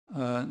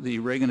the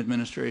Reagan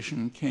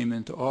administration came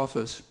into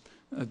office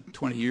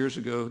 20 years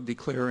ago,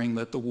 declaring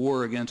that the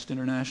war against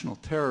international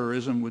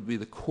terrorism would be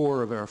the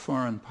core of our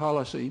foreign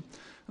policy,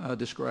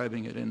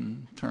 describing it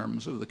in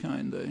terms of the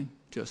kind I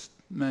just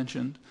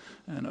mentioned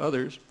and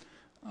others.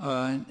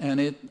 And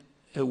it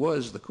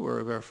was the core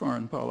of our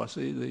foreign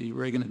policy. The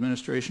Reagan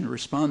administration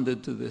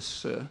responded to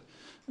this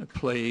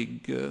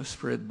plague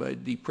spread by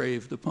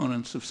depraved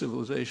opponents of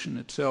civilization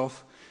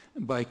itself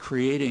by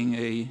creating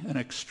an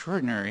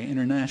extraordinary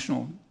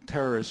international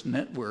terrorist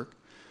network,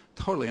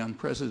 totally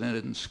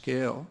unprecedented in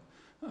scale,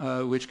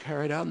 which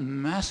carried out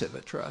massive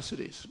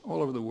atrocities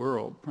all over the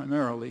world,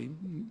 primarily,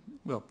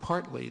 well,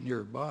 partly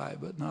nearby,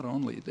 but not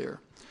only there.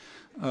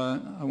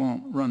 I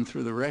won't run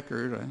through the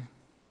record.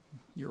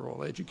 You're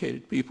all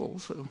educated people,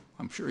 so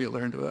I'm sure you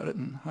learned about it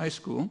in high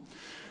school.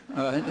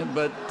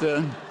 But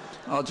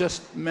I'll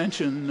just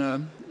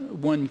mention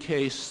one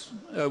case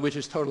which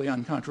is totally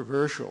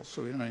uncontroversial,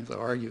 so we don't have to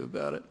argue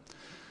about it.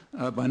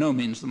 By no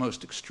means the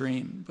most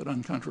extreme, but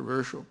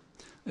uncontroversial.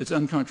 It's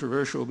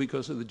uncontroversial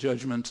because of the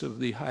judgments of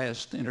the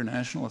highest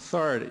international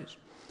authorities,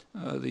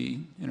 the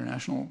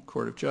International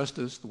Court of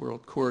Justice, the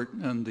World Court,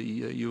 and the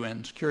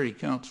UN Security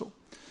Council.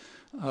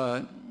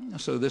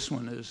 So this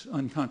one is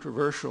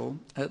uncontroversial,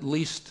 at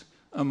least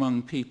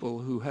among people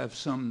who have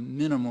some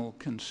minimal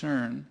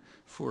concern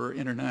for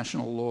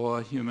international law,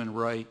 human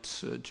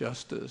rights,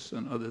 justice,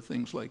 and other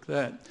things like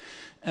that.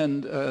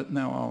 And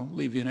now I'll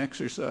leave you an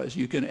exercise.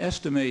 You can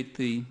estimate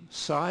the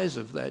size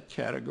of that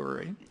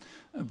category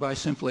by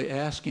simply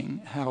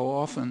asking how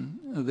often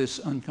this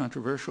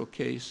uncontroversial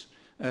case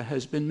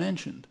has been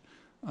mentioned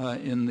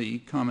in the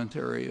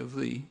commentary of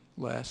the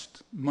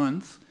last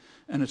month.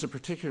 And it's a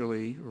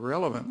particularly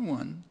relevant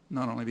one,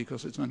 not only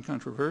because it's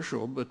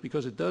uncontroversial, but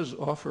because it does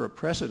offer a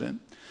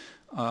precedent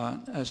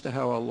as to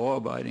how a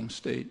law-abiding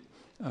state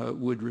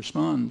would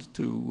respond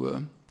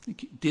to,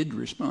 did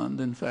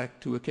respond, in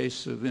fact, to a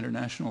case of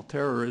international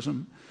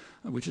terrorism,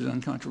 which is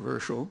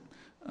uncontroversial,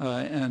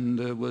 and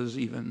was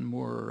even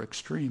more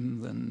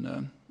extreme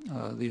than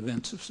the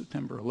events of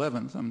September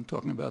 11th. I'm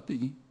talking about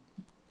the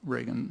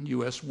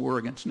Reagan-U.S. war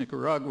against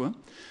Nicaragua,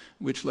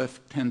 which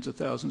left tens of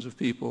thousands of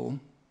people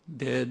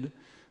dead,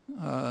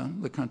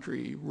 the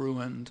country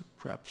ruined,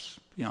 perhaps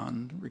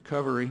beyond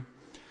recovery.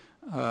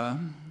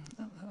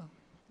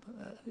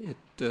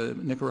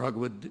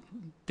 Nicaragua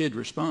did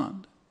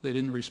respond. They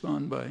didn't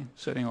respond by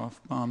setting off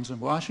bombs in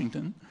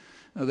Washington.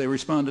 They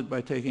responded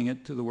by taking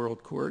it to the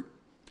World Court,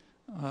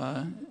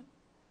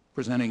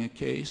 presenting a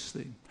case.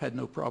 They had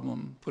no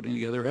problem putting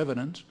together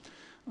evidence.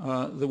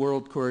 The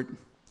World Court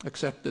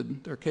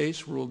accepted their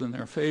case, ruled in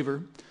their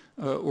favor,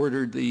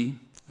 ordered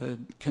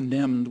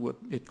condemned what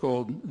it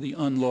called the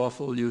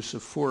unlawful use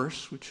of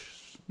force, which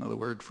is another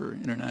word for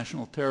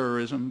international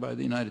terrorism, by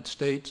the United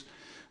States,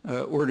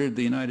 ordered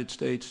the United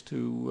States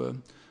to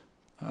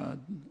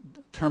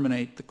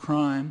terminate the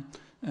crime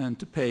and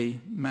to pay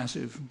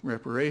massive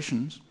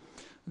reparations.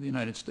 The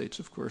United States,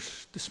 of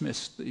course,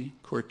 dismissed the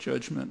court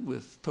judgment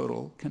with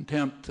total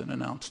contempt and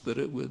announced that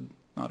it would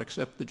not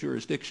accept the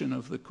jurisdiction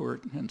of the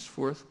court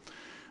henceforth.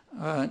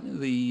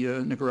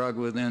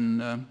 Nicaragua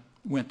then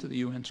went to the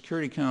UN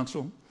Security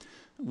Council,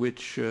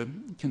 which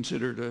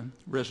considered a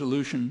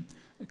resolution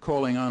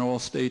calling on all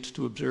states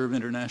to observe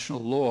international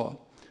law.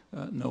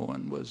 No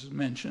one was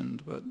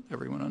mentioned, but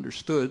everyone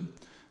understood.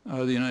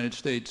 The United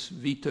States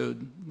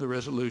vetoed the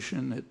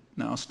resolution. It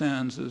now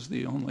stands as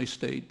the only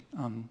state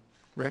on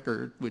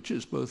record which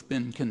has both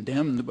been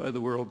condemned by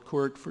the World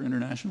Court for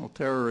international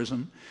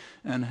terrorism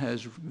and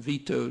has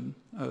vetoed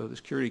the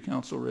Security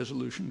Council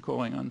resolution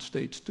calling on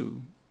states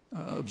to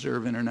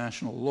observe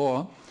international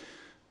law.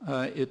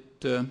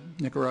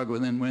 Nicaragua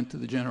then went to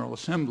the General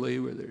Assembly,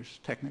 where there's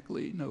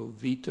technically no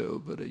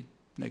veto, but a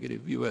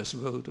negative U.S.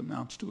 vote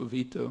amounts to a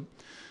veto.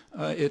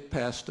 It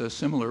passed a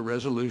similar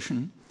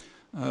resolution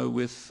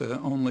with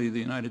only the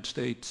United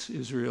States,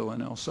 Israel,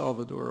 and El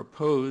Salvador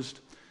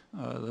opposed.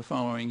 The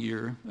following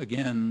year,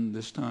 again,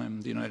 this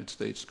time the United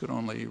States could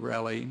only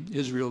rally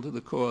Israel to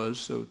the cause,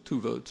 so 2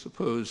 votes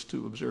opposed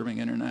to observing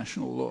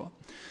international law.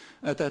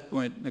 At that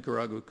point,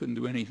 Nicaragua couldn't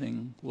do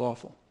anything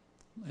lawful.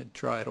 It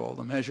tried all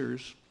the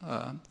measures.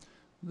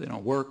 They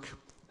don't work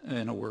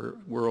in a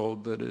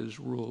world that is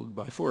ruled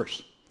by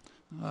force.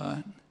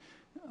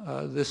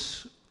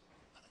 This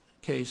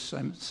case,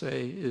 I must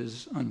say,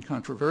 is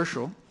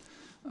uncontroversial,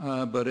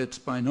 but it's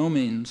by no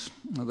means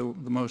the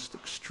most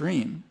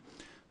extreme.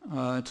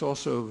 It's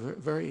also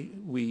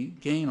we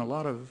gain a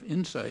lot of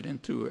insight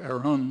into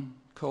our own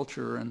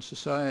culture and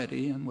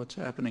society and what's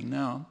happening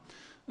now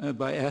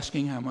by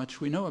asking how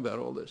much we know about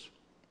all this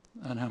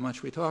and how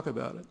much we talk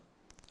about it,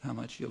 how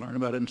much you learn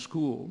about it in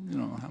school,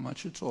 how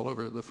much it's all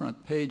over the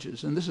front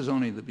pages. And this is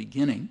only the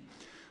beginning.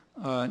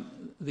 The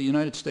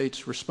United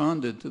States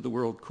responded to the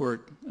World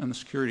Court and the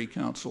Security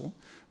Council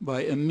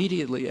by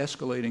immediately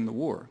escalating the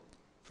war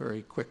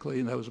very quickly,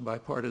 and that was a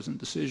bipartisan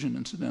decision,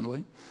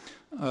 incidentally.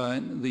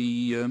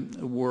 The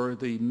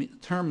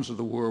terms of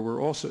the war were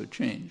also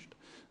changed.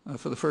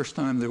 For the first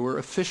time, there were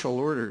official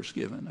orders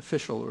given,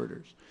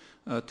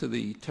 to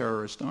the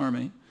terrorist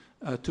army,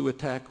 to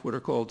attack what are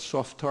called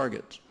soft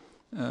targets,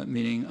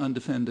 meaning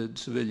undefended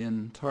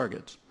civilian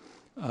targets,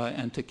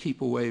 and to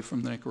keep away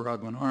from the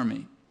Nicaraguan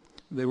army.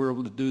 They were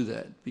able to do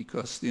that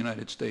because the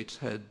United States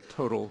had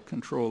total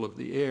control of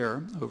the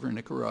air over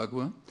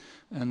Nicaragua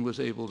and was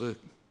able to,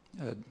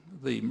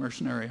 the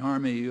mercenary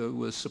army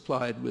was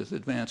supplied with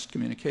advanced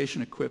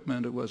communication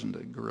equipment. It wasn't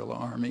a guerrilla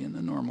army in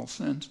the normal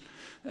sense,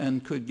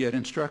 and could get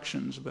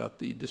instructions about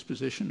the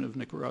disposition of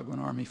Nicaraguan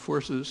army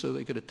forces so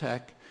they could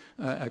attack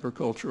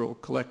agricultural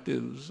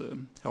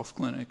collectives, health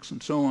clinics,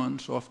 and so on,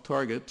 soft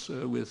targets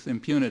with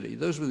impunity.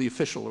 Those were the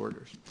official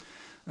orders.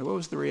 What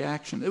was the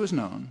reaction? It was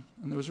known,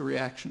 and there was a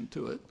reaction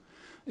to it.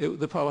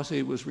 The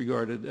policy was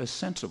regarded as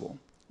sensible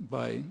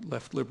by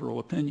left liberal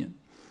opinion.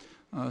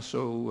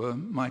 So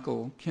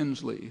Michael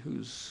Kinsley,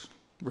 who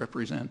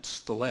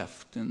represents the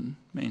left in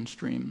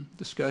mainstream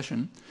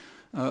discussion,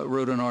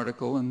 wrote an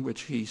article in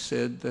which he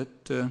said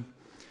that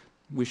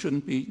we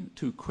shouldn't be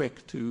too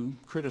quick to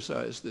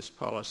criticize this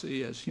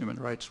policy, as Human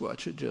Rights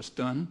Watch had just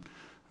done.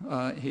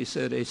 He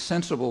said, a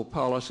sensible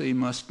policy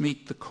must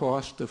meet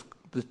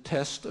the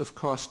test of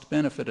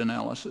cost-benefit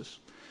analysis.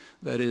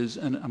 That is,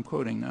 and I'm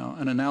quoting now,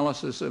 an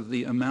analysis of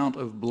the amount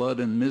of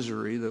blood and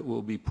misery that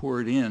will be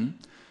poured in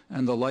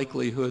and the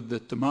likelihood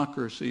that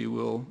democracy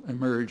will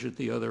emerge at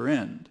the other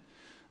end.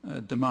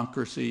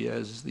 Democracy,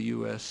 as the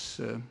U.S.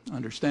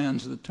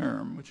 Understands the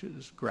term, which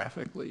is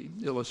graphically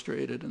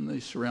illustrated in the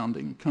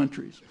surrounding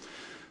countries.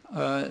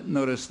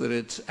 Notice that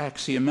it's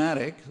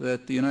axiomatic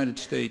that the United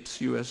States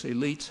U.S.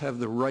 elites have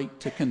the right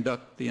to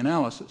conduct the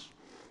analysis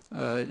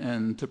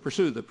and to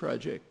pursue the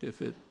project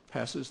if it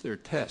passes their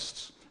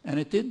tests. And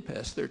it did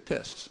pass their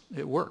tests.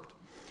 It worked.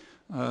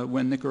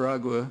 When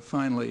Nicaragua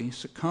finally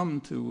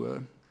succumbed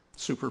to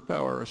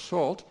superpower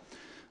assault,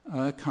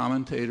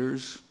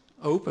 commentators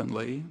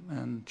openly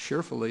and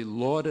cheerfully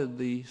lauded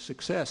the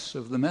success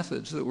of the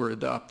methods that were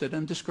adopted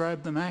and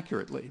described them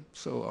accurately.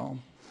 So I'll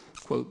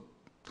quote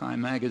Time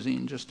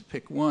magazine just to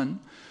pick one.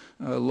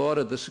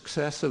 Lauded the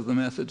success of the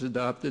methods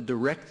adopted to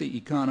wreck the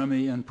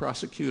economy and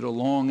prosecute a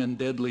long and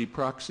deadly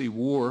proxy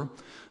war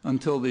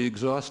until the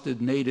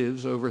exhausted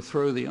natives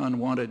overthrow the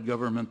unwanted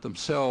government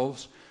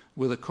themselves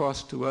with a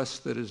cost to us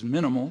that is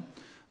minimal,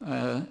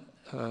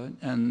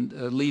 and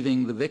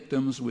leaving the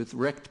victims with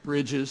wrecked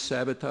bridges,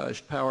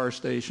 sabotaged power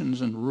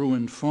stations, and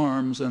ruined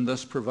farms, and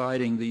thus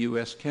providing the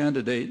U.S.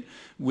 candidate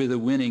with a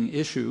winning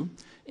issue,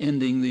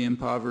 ending the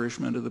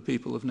impoverishment of the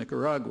people of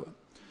Nicaragua.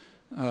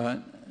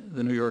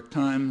 The New York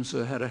Times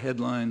had a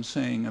headline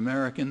saying,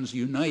 Americans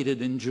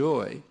united in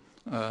joy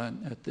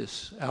at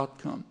this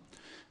outcome.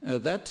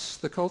 That's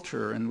the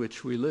culture in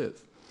which we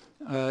live.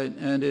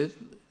 And it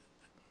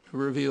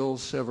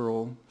reveals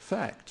several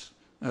facts.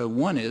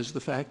 One is the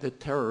fact that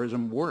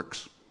terrorism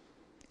works.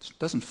 It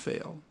doesn't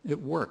fail. It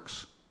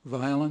works.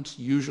 Violence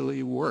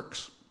usually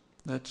works.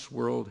 That's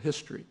world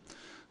history.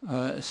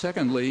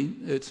 Secondly,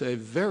 it's a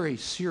very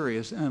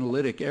serious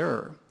analytic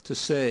error to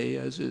say,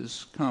 as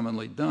is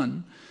commonly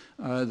done,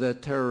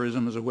 that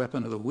terrorism is a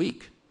weapon of the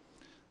weak.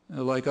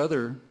 Like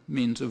other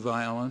means of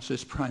violence,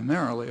 it's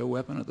primarily a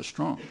weapon of the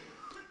strong,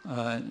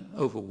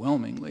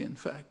 overwhelmingly, in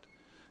fact.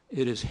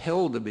 It is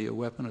held to be a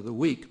weapon of the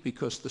weak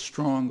because the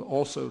strong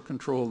also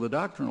control the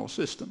doctrinal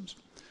systems,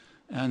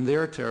 and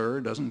their terror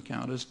doesn't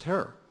count as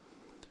terror.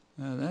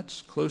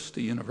 That's close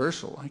to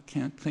universal. I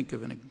can't think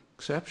of an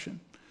exception,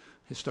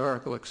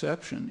 historical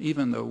exception.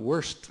 Even the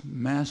worst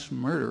mass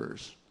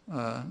murderers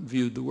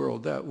viewed the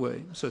world that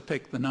way. So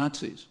take the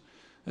Nazis.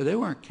 They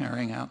weren't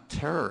carrying out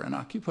terror in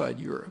occupied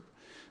Europe.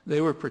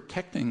 They were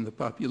protecting the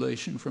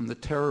population from the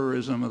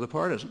terrorism of the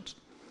partisans.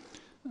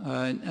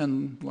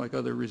 And like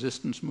other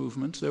resistance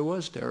movements, there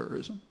was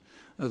terrorism.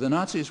 The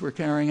Nazis were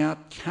carrying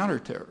out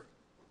counter-terror.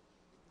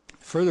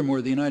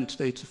 Furthermore, the United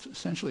States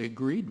essentially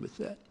agreed with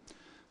that.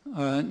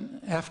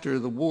 After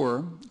the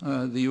war,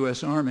 the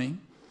U.S. Army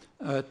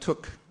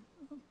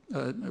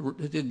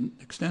did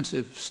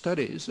extensive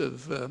studies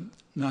of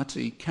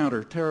Nazi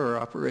counter-terror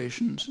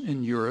operations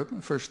in Europe.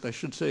 First, I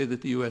should say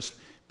that the U.S.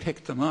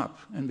 picked them up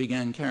and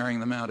began carrying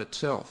them out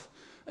itself,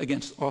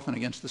 often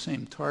against the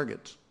same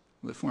targets,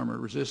 the former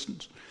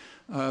resistance.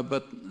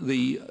 But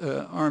the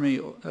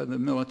army, the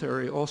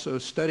military also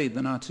studied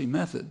the Nazi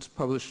methods,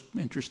 published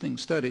interesting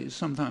studies,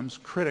 sometimes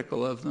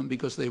critical of them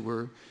because they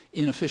were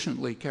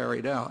inefficiently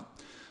carried out.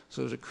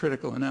 So there's a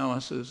critical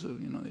analysis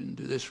of, they didn't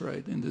do this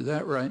right, didn't do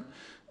that right.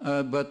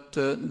 But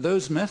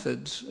those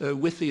methods,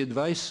 with the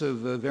advice of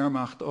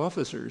Wehrmacht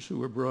officers who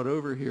were brought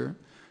over here,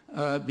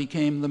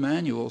 became the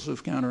manuals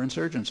of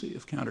counterinsurgency,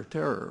 of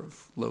counterterror,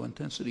 of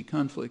low-intensity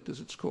conflict,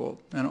 as it's called,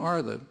 and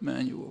are the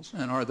manuals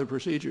and are the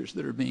procedures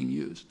that are being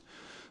used.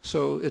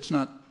 So it's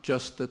not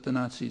just that the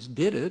Nazis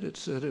did it,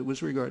 it's that it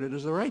was regarded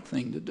as the right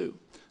thing to do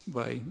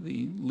by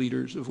the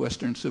leaders of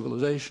Western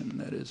civilization,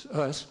 that is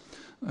us,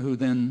 who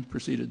then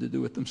proceeded to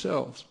do it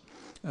themselves.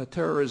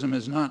 Terrorism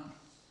is not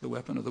the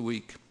weapon of the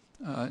weak.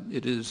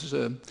 It is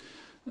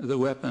the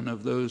weapon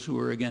of those who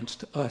are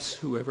against us,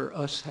 whoever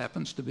us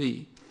happens to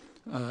be.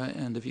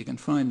 And if you can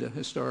find a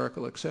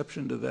historical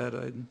exception to that,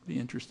 I'd be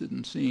interested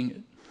in seeing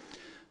it.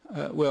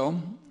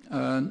 An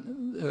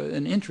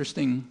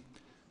interesting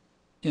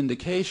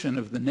indication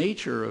of the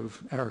nature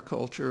of our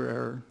culture,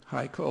 our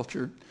high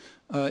culture,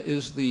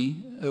 is the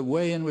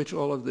way in which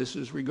all of this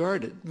is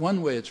regarded.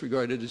 One way it's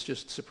regarded is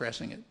just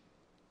suppressing it,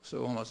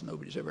 so almost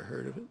nobody's ever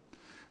heard of it.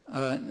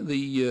 And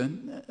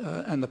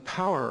the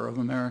power of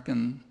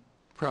American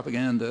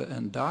propaganda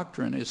and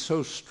doctrine is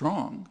so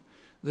strong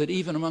that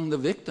even among the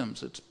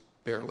victims it's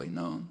barely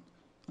known.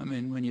 I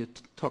mean, when you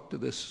talk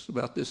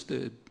about this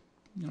to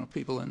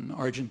people in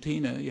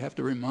Argentina, you have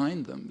to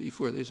remind them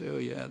before they say, oh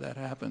yeah, that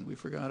happened, we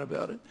forgot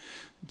about it.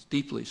 It's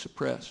deeply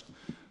suppressed.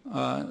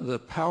 The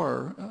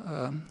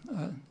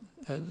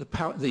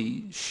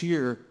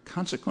sheer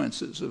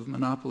consequences of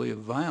monopoly of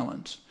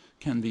violence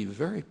can be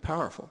very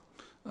powerful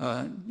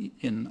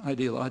in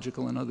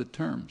ideological and other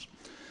terms.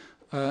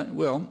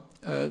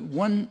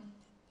 One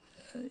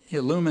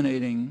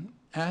illuminating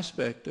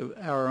aspect of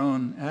our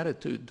own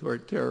attitude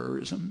toward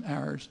terrorism,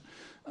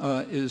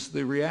 is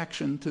the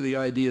reaction to the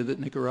idea that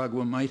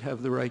Nicaragua might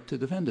have the right to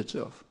defend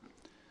itself.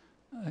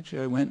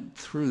 Actually, I went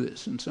through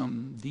this in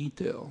some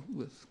detail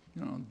with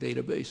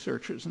database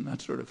searches and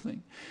that sort of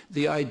thing.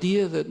 The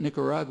idea that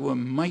Nicaragua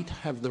might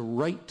have the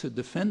right to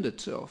defend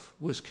itself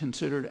was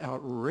considered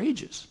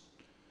outrageous.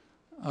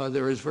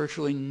 There is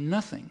virtually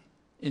nothing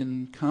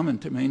in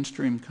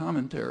mainstream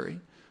commentary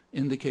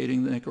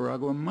indicating that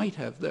Nicaragua might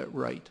have that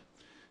right.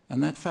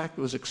 And that fact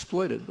was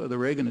exploited by the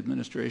Reagan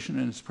administration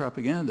and its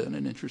propaganda in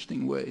an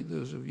interesting way.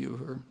 Those of you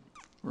who are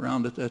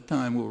around at that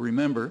time will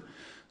remember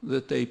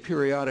that they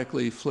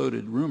periodically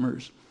floated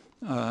rumors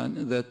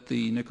that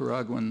the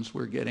Nicaraguans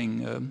were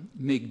getting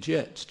MiG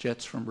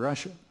jets from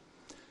Russia.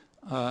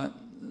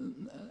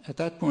 At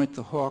that point,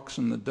 the Hawks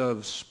and the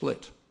Doves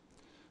split.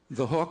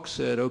 The Hawks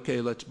said,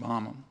 okay, let's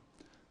bomb them.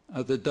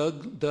 The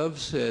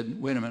Doves said,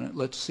 wait a minute,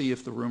 let's see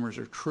if the rumors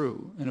are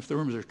true. And if the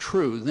rumors are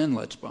true, then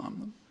let's bomb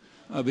them.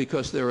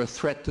 Because they're a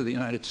threat to the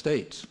United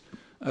States.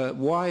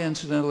 Why,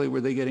 incidentally,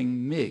 were they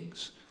getting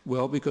MiGs?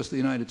 Well, because the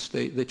United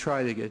States, they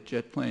tried to get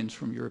jet planes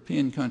from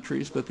European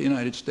countries, but the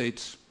United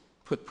States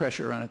put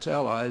pressure on its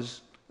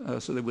allies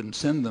so they wouldn't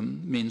send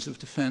them means of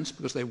defense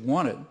because they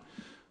wanted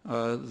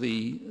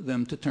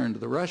them to turn to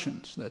the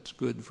Russians. That's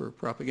good for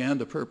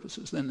propaganda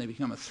purposes. Then they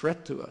become a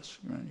threat to us.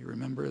 You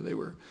remember they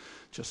were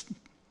just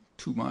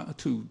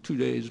two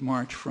days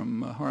march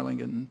from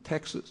Harlingen,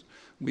 Texas.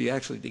 We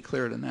actually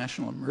declared a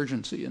national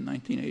emergency in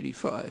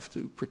 1985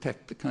 to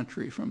protect the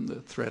country from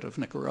the threat of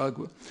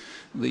Nicaragua,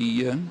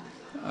 and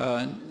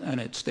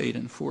it stayed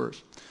in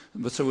force.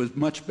 But so it was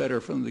much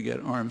better for them to get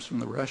arms from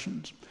the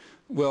Russians.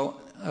 Well,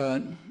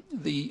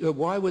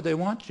 why would they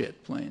want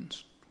jet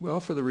planes? Well,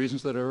 for the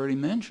reasons that I already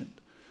mentioned.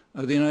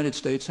 The United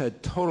States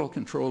had total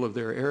control of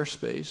their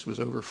airspace, was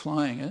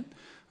overflying it,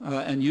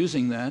 and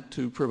using that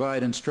to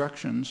provide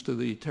instructions to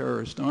the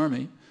terrorist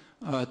army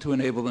to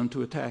enable them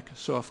to attack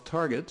soft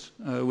targets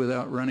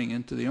without running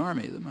into the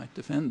army that might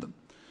defend them.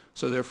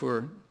 So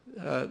therefore,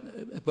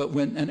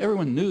 and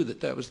everyone knew that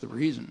that was the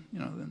reason.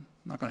 They're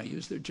not going to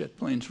use their jet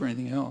planes for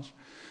anything else.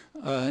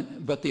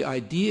 But the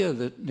idea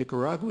that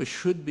Nicaragua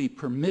should be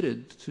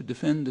permitted to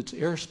defend its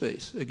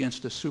airspace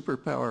against a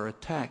superpower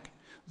attack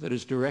that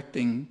is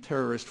directing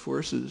terrorist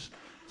forces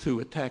to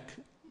attack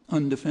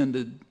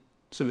undefended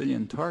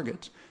civilian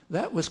targets,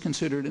 that was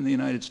considered in the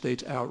United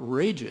States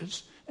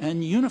outrageous,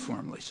 and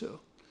uniformly so.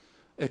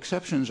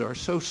 Exceptions are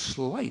so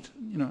slight,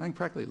 I can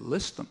practically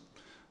list them.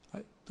 I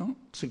don't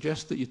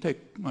suggest that you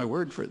take my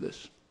word for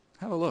this.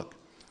 Have a look.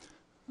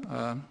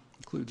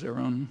 Includes our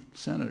own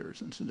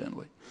senators,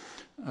 incidentally.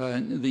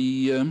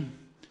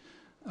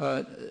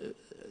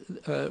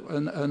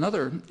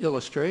 Another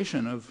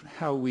illustration of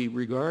how we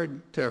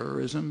regard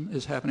terrorism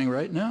is happening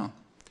right now.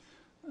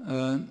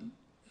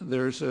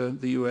 The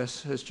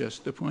U.S. has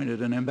just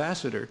appointed an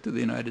ambassador to the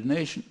United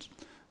Nations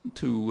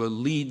to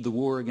lead the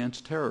war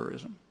against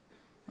terrorism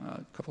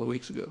a couple of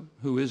weeks ago.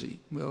 Who is he?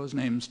 Well, his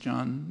name's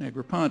John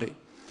Negroponte.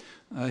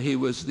 He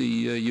was the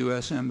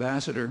U.S.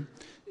 ambassador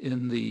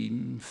in the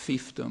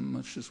fiefdom,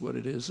 which is what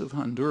it is, of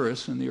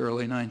Honduras in the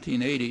early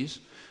 1980s.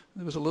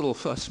 There was a little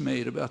fuss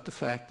made about the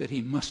fact that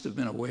he must have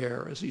been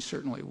aware, as he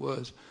certainly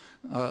was,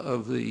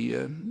 of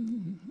the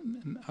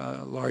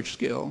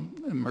large-scale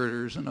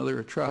murders and other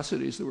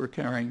atrocities that were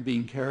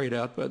being carried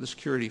out by the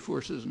security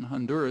forces in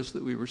Honduras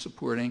that we were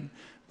supporting,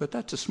 but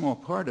that's a small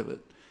part of it.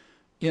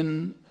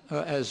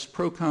 As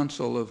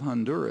proconsul of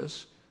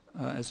Honduras,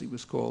 as he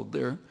was called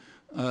there,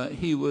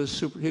 he was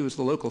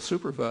the local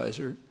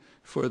supervisor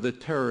for the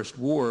terrorist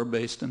war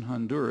based in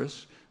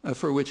Honduras,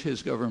 for which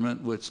his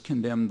government was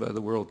condemned by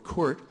the World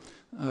Court,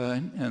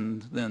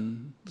 and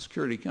then the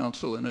Security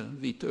Council in a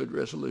vetoed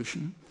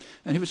resolution.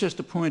 And he was just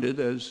appointed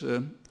as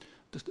a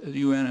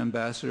UN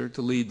ambassador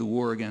to lead the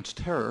war against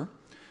terror.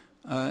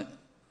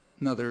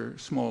 Another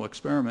small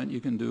experiment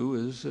you can do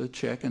is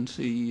check and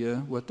see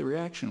what the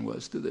reaction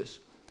was to this.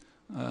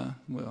 Well,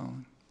 I'll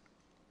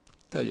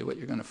tell you what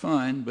you're going to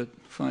find, but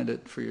find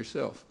it for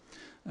yourself.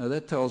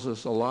 That tells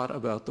us a lot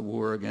about the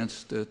war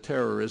against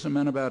terrorism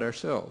and about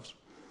ourselves.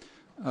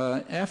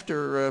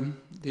 After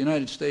the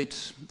United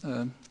States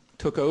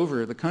took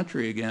over the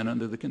country again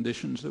under the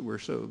conditions that were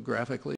so graphically